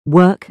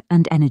Work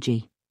and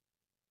energy.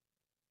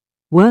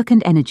 Work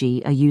and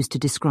energy are used to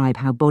describe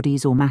how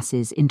bodies or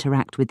masses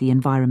interact with the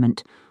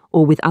environment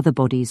or with other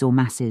bodies or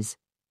masses.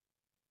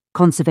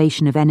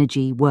 Conservation of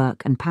energy,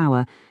 work, and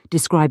power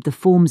describe the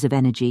forms of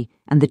energy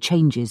and the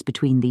changes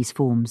between these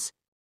forms.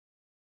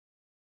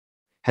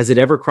 Has it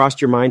ever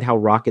crossed your mind how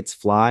rockets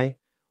fly,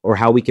 or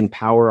how we can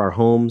power our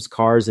homes,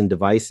 cars, and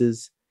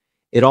devices?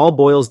 It all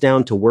boils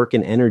down to work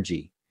and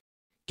energy.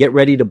 Get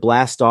ready to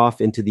blast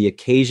off into the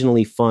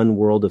occasionally fun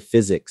world of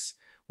physics,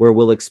 where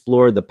we'll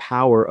explore the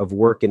power of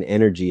work and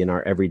energy in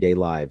our everyday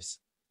lives.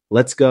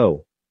 Let's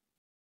go.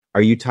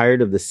 Are you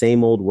tired of the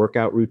same old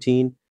workout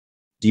routine?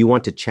 Do you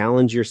want to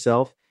challenge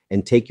yourself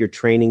and take your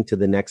training to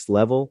the next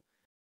level?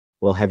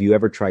 Well, have you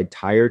ever tried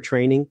tire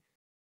training?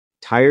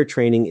 Tire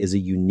training is a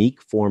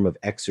unique form of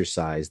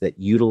exercise that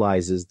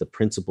utilizes the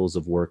principles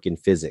of work in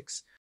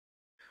physics.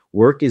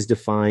 Work is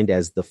defined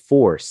as the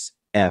force,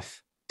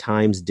 F,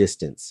 times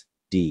distance,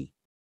 D.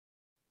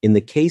 In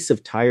the case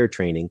of tire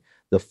training,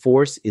 the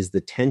force is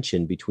the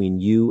tension between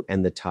you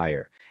and the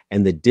tire,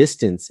 and the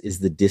distance is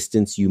the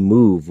distance you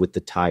move with the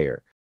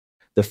tire.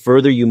 The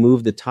further you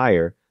move the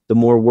tire, the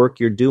more work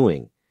you're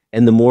doing,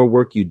 and the more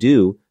work you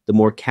do, the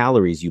more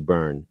calories you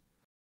burn.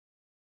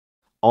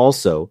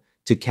 Also,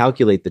 to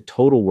calculate the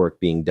total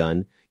work being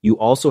done, you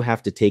also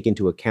have to take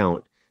into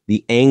account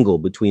the angle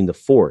between the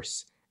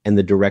force and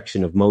the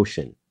direction of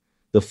motion.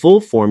 The full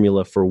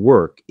formula for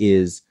work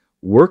is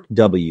work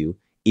W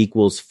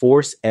equals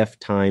force F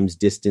times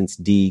distance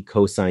D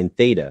cosine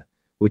theta,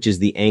 which is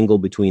the angle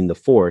between the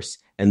force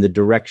and the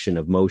direction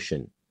of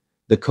motion.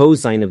 The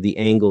cosine of the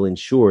angle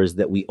ensures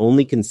that we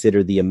only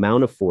consider the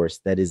amount of force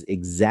that is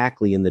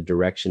exactly in the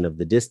direction of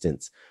the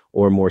distance,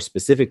 or more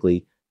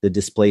specifically, the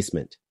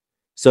displacement.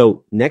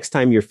 So next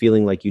time you're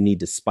feeling like you need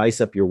to spice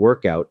up your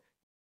workout,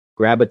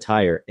 grab a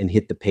tire and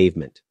hit the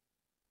pavement.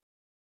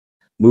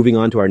 Moving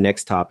on to our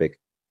next topic,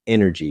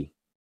 energy.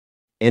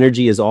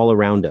 Energy is all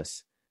around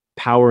us,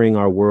 powering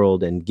our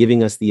world and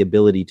giving us the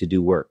ability to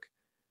do work.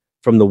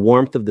 From the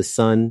warmth of the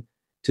sun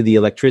to the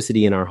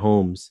electricity in our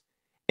homes,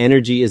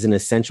 energy is an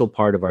essential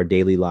part of our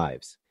daily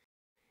lives.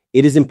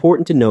 It is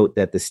important to note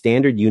that the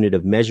standard unit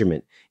of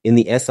measurement in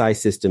the SI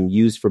system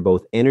used for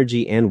both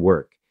energy and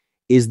work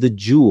is the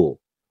joule,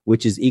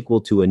 which is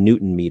equal to a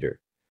Newton meter.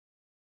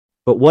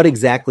 But what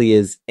exactly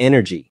is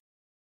energy?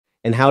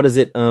 And how does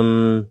it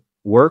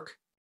work?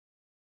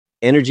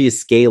 Energy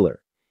is scalar.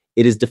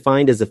 It is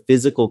defined as a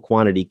physical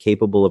quantity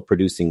capable of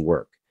producing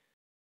work.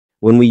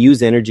 When we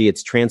use energy,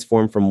 it's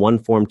transformed from one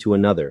form to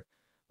another,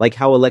 like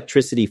how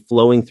electricity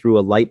flowing through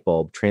a light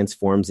bulb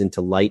transforms into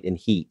light and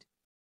heat.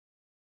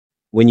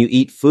 When you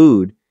eat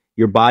food,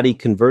 your body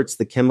converts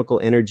the chemical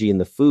energy in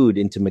the food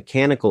into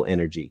mechanical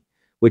energy,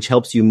 which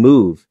helps you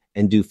move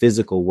and do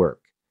physical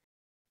work.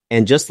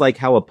 And just like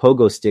how a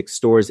pogo stick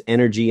stores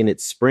energy in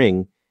its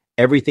spring,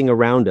 everything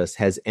around us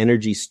has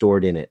energy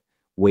stored in it,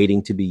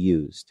 waiting to be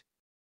used.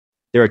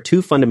 There are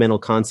two fundamental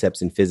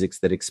concepts in physics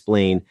that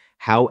explain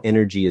how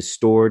energy is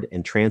stored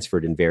and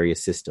transferred in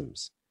various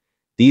systems.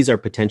 These are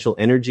potential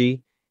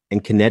energy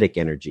and kinetic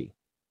energy.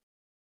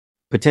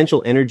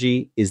 Potential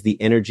energy is the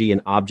energy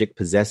an object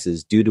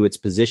possesses due to its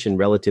position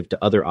relative to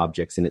other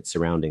objects in its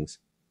surroundings.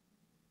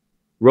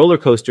 Roller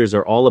coasters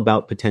are all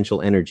about potential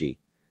energy.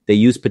 They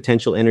use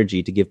potential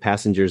energy to give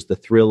passengers the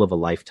thrill of a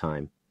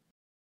lifetime.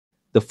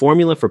 The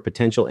formula for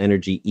potential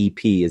energy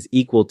EP is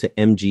equal to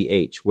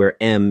mgh, where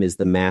m is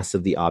the mass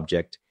of the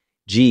object,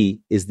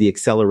 g is the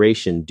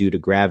acceleration due to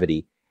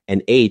gravity,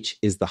 and h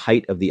is the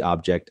height of the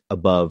object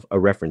above a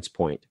reference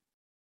point.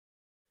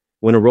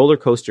 When a roller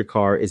coaster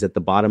car is at the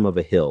bottom of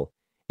a hill,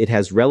 it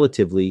has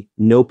relatively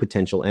no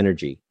potential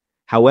energy.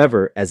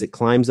 However, as it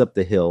climbs up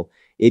the hill,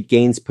 it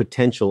gains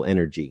potential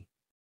energy.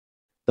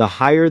 The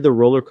higher the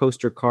roller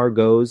coaster car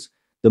goes,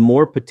 the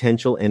more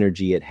potential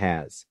energy it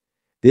has.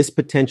 This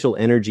potential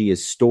energy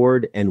is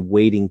stored and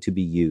waiting to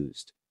be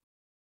used.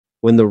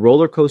 When the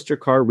roller coaster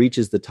car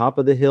reaches the top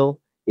of the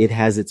hill, it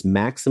has its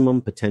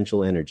maximum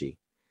potential energy.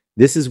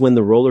 This is when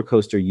the roller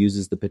coaster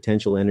uses the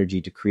potential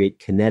energy to create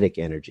kinetic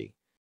energy.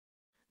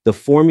 The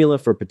formula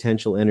for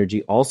potential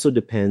energy also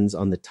depends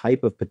on the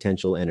type of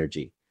potential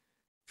energy.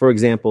 For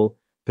example,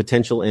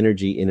 potential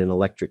energy in an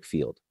electric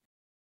field.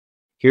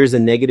 Here's a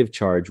negative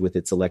charge with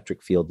its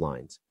electric field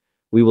lines.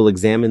 We will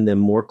examine them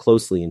more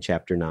closely in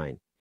Chapter 9.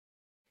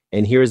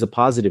 And here is a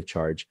positive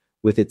charge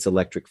with its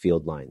electric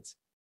field lines.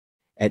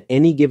 At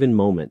any given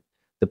moment,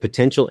 the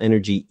potential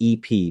energy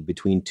EP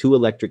between two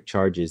electric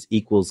charges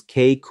equals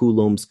K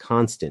Coulomb's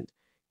constant,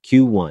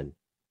 Q1,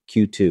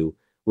 Q2,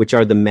 which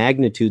are the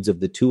magnitudes of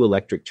the two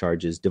electric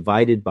charges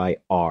divided by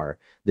R,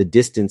 the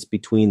distance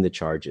between the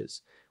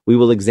charges. We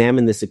will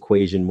examine this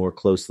equation more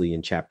closely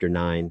in Chapter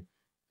 9,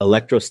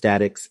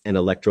 Electrostatics and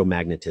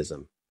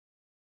Electromagnetism.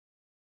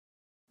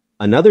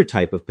 Another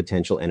type of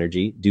potential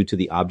energy, due to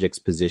the object's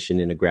position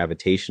in a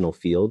gravitational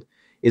field,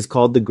 is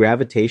called the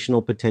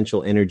gravitational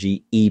potential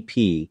energy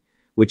EP,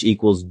 which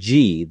equals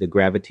G, the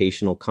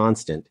gravitational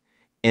constant,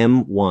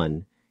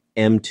 M1,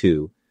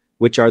 M2,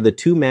 which are the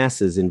two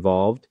masses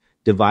involved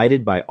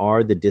divided by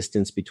r the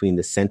distance between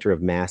the center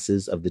of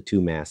masses of the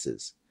two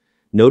masses.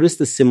 Notice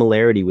the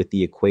similarity with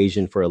the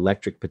equation for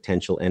electric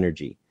potential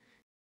energy.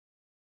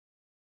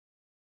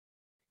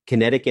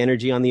 Kinetic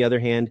energy, on the other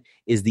hand,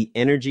 is the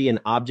energy an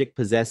object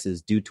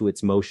possesses due to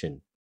its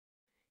motion.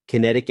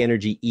 Kinetic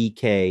energy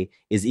EK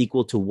is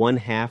equal to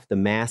 1/2 the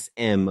mass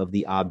m of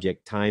the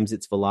object times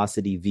its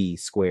velocity v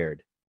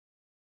squared.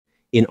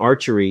 In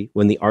archery,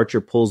 when the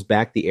archer pulls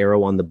back the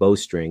arrow on the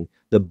bowstring,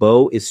 the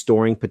bow is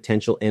storing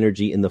potential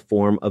energy in the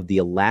form of the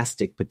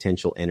elastic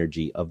potential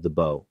energy of the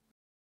bow.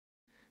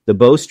 The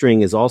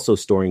bowstring is also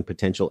storing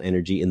potential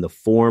energy in the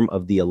form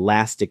of the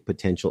elastic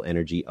potential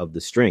energy of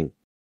the string.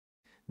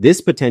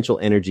 This potential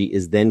energy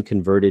is then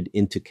converted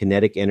into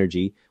kinetic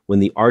energy when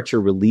the archer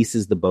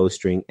releases the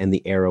bowstring and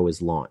the arrow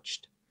is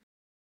launched.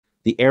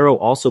 The arrow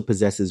also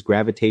possesses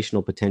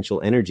gravitational potential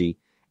energy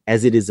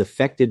as it is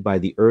affected by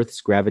the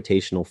Earth's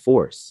gravitational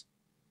force.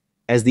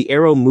 As the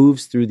arrow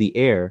moves through the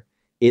air,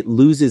 it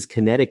loses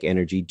kinetic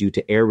energy due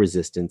to air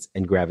resistance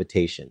and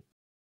gravitation.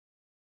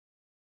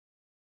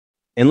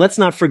 And let's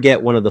not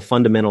forget one of the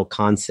fundamental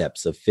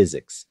concepts of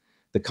physics,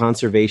 the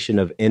conservation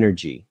of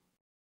energy.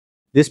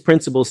 This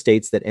principle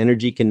states that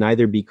energy can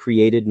neither be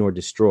created nor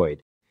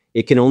destroyed.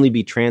 It can only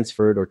be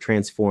transferred or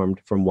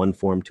transformed from one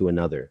form to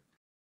another.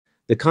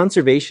 The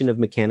conservation of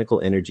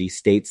mechanical energy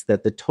states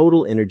that the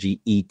total energy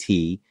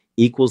ET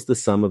equals the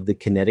sum of the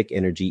kinetic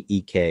energy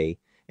EK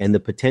and the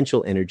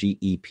potential energy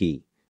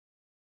EP.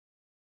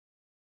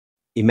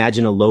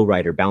 Imagine a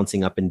lowrider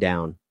bouncing up and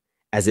down.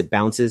 As it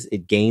bounces,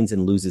 it gains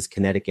and loses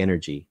kinetic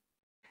energy.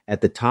 At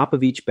the top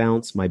of each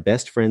bounce, my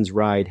best friend's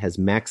ride has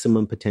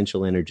maximum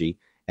potential energy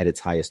at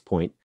its highest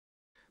point,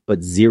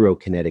 but zero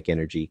kinetic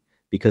energy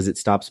because it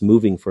stops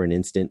moving for an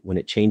instant when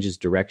it changes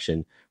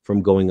direction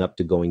from going up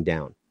to going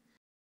down.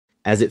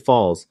 As it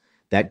falls,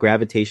 that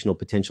gravitational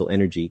potential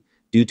energy,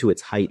 due to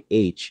its height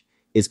h,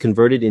 is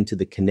converted into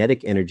the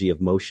kinetic energy of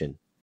motion.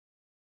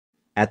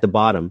 At the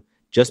bottom,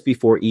 just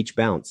before each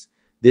bounce,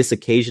 this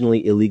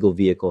occasionally illegal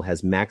vehicle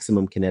has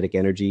maximum kinetic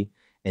energy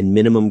and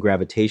minimum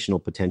gravitational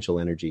potential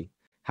energy.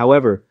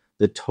 However,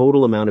 the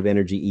total amount of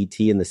energy ET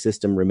in the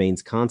system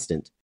remains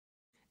constant.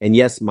 And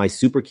yes, my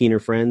super keener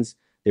friends,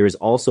 there is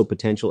also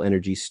potential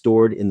energy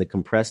stored in the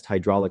compressed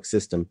hydraulic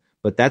system,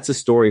 but that's a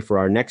story for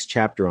our next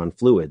chapter on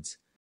fluids.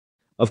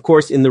 Of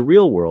course, in the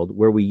real world,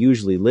 where we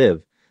usually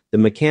live, the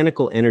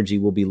mechanical energy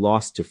will be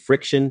lost to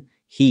friction,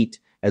 heat,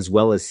 as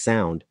well as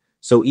sound,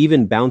 so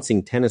even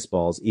bouncing tennis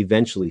balls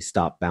eventually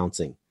stop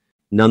bouncing.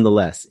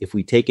 Nonetheless, if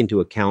we take into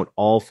account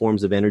all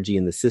forms of energy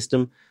in the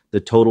system, the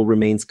total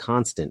remains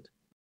constant.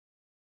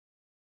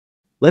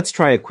 Let's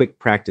try a quick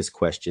practice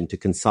question to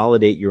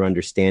consolidate your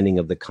understanding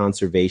of the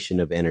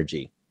conservation of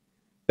energy.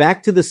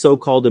 Back to the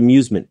so-called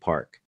amusement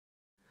park.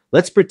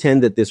 Let's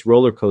pretend that this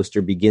roller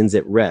coaster begins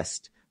at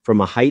rest from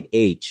a height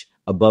h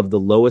above the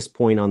lowest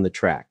point on the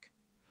track.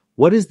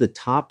 What is the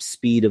top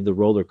speed of the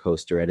roller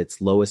coaster at its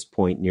lowest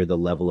point near the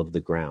level of the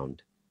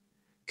ground?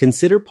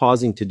 Consider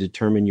pausing to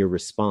determine your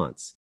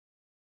response.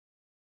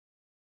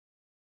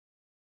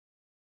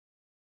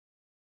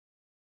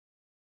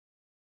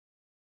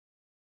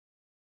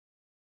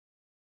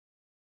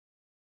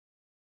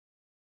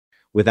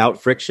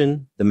 Without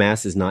friction, the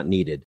mass is not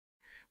needed.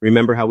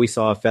 Remember how we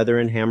saw a feather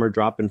and hammer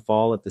drop and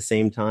fall at the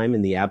same time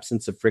in the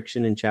absence of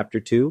friction in Chapter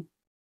 2?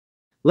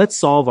 Let's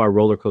solve our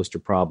roller coaster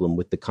problem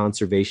with the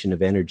conservation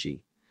of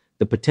energy.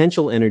 The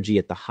potential energy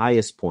at the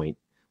highest point,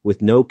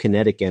 with no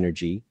kinetic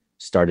energy,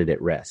 started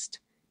at rest,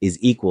 is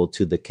equal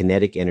to the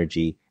kinetic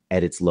energy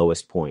at its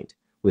lowest point,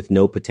 with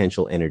no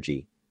potential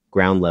energy,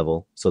 ground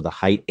level, so the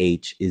height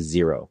h is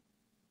 0.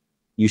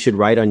 You should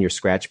write on your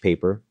scratch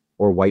paper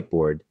or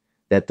whiteboard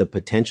that the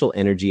potential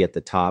energy at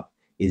the top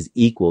is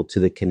equal to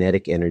the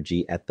kinetic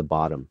energy at the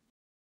bottom.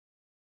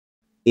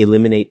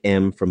 Eliminate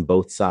m from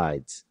both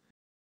sides.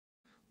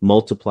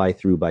 Multiply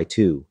through by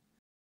 2.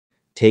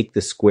 Take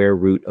the square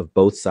root of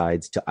both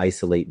sides to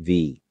isolate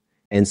v,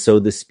 and so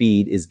the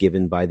speed is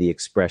given by the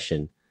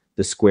expression,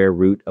 the square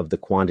root of the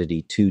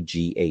quantity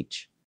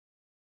 2gh.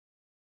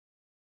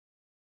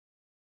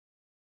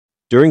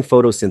 During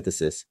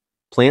photosynthesis,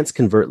 plants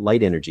convert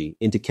light energy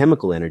into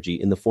chemical energy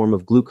in the form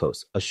of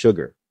glucose, a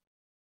sugar.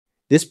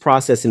 This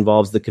process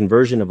involves the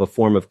conversion of a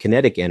form of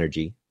kinetic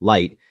energy,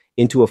 light,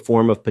 into a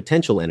form of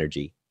potential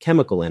energy,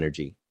 chemical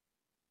energy.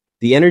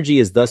 The energy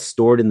is thus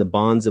stored in the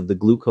bonds of the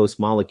glucose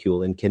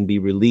molecule and can be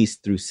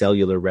released through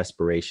cellular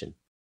respiration.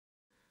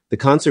 The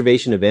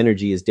conservation of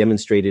energy is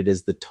demonstrated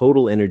as the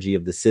total energy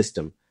of the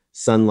system,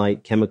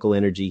 sunlight, chemical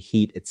energy,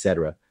 heat,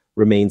 etc.,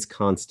 remains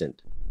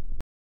constant.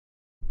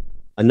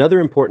 Another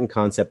important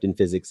concept in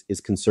physics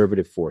is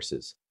conservative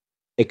forces.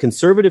 A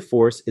conservative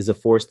force is a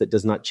force that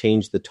does not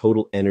change the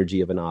total energy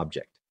of an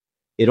object.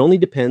 It only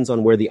depends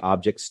on where the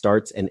object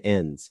starts and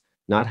ends,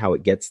 not how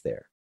it gets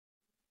there.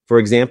 For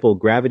example,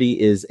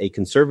 gravity is a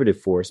conservative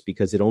force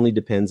because it only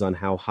depends on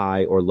how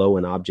high or low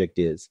an object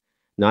is,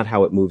 not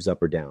how it moves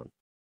up or down.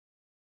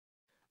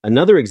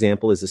 Another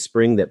example is a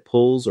spring that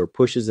pulls or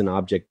pushes an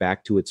object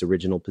back to its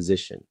original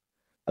position.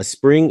 A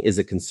spring is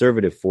a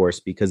conservative force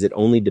because it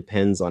only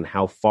depends on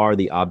how far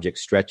the object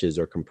stretches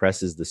or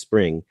compresses the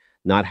spring,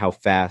 not how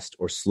fast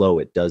or slow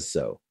it does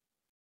so.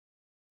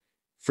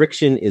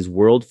 Friction is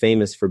world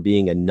famous for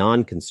being a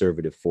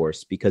non-conservative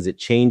force because it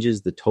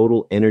changes the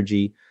total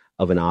energy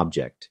of an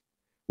object.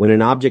 When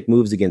an object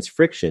moves against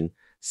friction,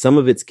 some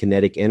of its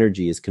kinetic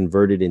energy is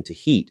converted into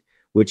heat,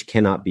 which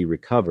cannot be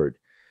recovered.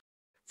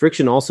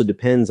 Friction also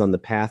depends on the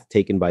path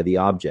taken by the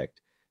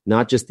object,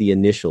 not just the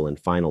initial and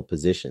final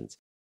positions.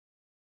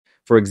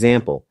 For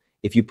example,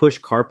 if you push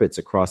carpets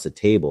across a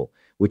table,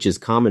 which is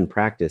common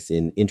practice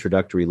in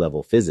introductory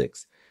level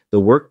physics, the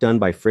work done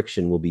by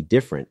friction will be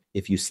different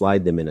if you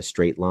slide them in a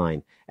straight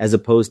line, as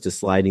opposed to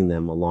sliding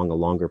them along a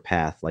longer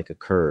path like a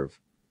curve.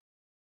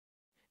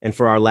 And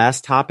for our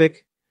last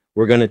topic,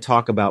 we're going to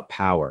talk about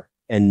power.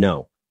 And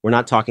no, we're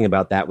not talking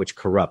about that which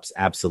corrupts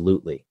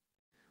absolutely.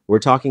 We're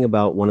talking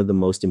about one of the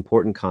most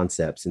important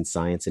concepts in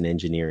science and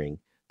engineering,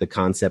 the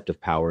concept of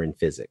power in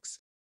physics.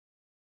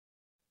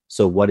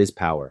 So what is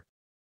power?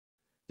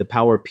 The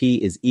power P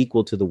is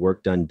equal to the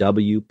work done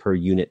W per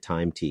unit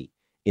time T.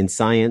 In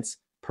science,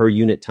 per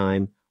unit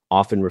time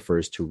often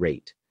refers to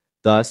rate.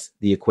 Thus,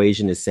 the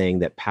equation is saying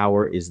that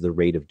power is the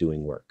rate of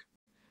doing work.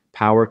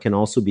 Power can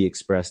also be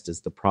expressed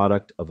as the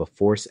product of a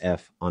force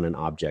F on an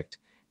object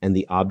and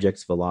the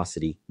object's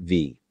velocity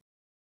v.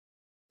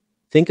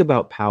 Think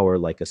about power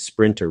like a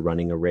sprinter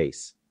running a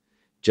race.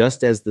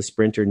 Just as the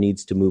sprinter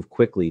needs to move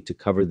quickly to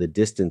cover the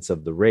distance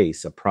of the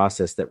race, a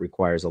process that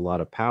requires a lot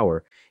of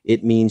power,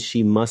 it means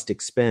she must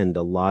expend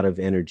a lot of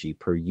energy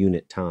per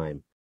unit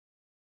time.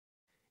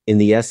 In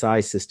the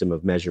SI system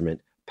of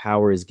measurement,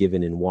 power is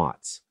given in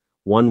watts.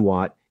 1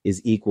 watt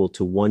is equal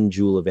to 1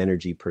 joule of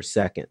energy per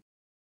second.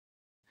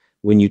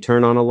 When you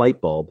turn on a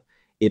light bulb,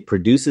 it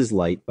produces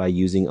light by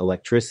using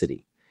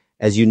electricity.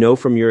 As you know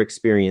from your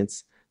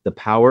experience, the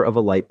power of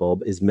a light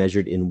bulb is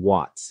measured in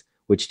watts,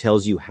 which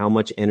tells you how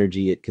much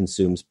energy it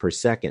consumes per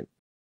second.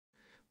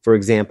 For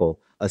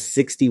example, a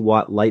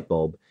 60-watt light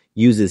bulb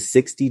uses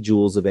 60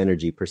 joules of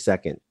energy per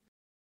second.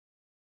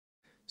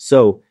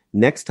 So,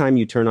 next time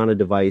you turn on a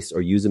device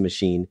or use a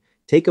machine,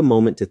 take a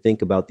moment to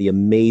think about the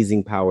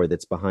amazing power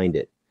that's behind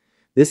it.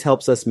 This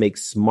helps us make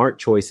smart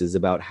choices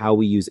about how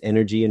we use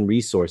energy and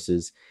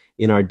resources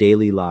in our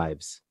daily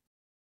lives.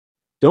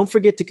 Don't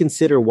forget to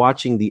consider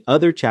watching the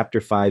other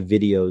Chapter 5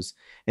 videos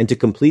and to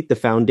complete the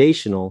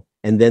foundational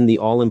and then the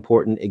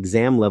all-important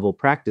exam-level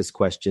practice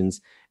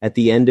questions at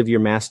the end of your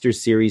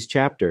Master's Series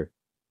chapter.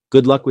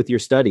 Good luck with your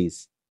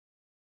studies.